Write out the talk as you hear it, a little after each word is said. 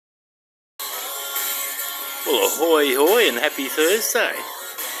Well, ahoy hoy and happy Thursday.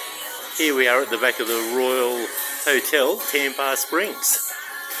 Here we are at the back of the Royal Hotel, Tampa Springs.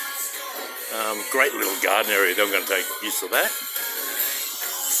 Great little garden area, I'm going to take use of that.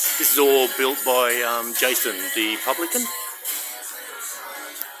 This is all built by Jason, the publican.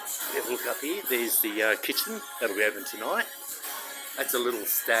 Have a look up here, there's the kitchen, that'll be open tonight. That's a little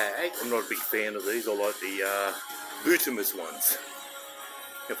stag. I'm not a big fan of these, I like the bituminous ones.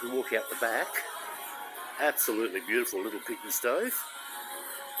 If we walk out the back, absolutely beautiful little picnic stove.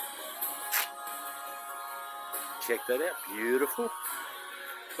 Check that out, beautiful.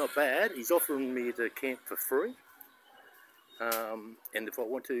 Not bad. He's offering me to camp for free. And if I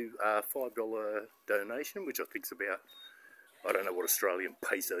want to, $5 donation, which I think is about, I don't know what Australian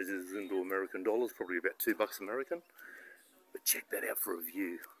pesos is into American dollars, probably about $2 American. But check that out for a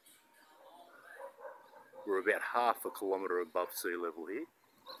view. We're about half a kilometre above sea level here.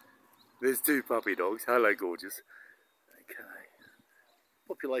 There's two puppy dogs. Hello, gorgeous. Okay.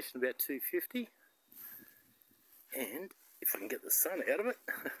 Population about 250. And if I can get the sun out of it,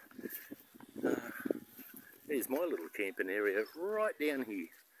 there's my little camping area right down here.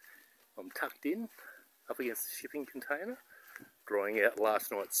 I'm tucked in, up against the shipping container, drying out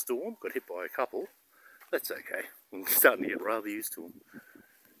last night's storm. Got hit by a couple. That's okay. I'm starting to get rather used to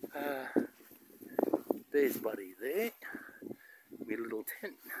them. There's Buddy there. My little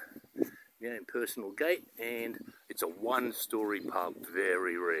tent. My own personal gate, and it's a one-storey pub,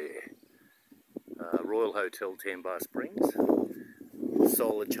 very rare. Royal Hotel, Tampa Springs.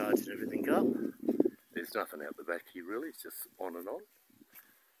 Solar charging everything up. There's nothing out the back here really, it's just on and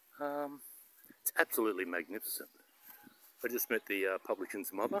on. It's absolutely magnificent. I just met the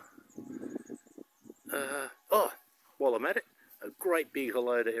publican's mother. Oh, while I'm at it, a great big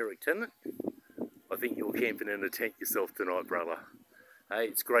hello to Eric Tennant. I think you're camping in a tent yourself tonight, brother. Hey,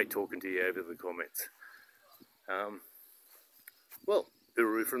 it's great talking to you over the comments. Well,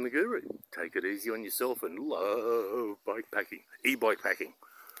 Uru from the Guru. Take it easy on yourself and love bikepacking. E-bikepacking.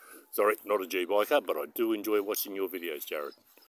 Sorry, not a G-biker, but I do enjoy watching your videos, Jared.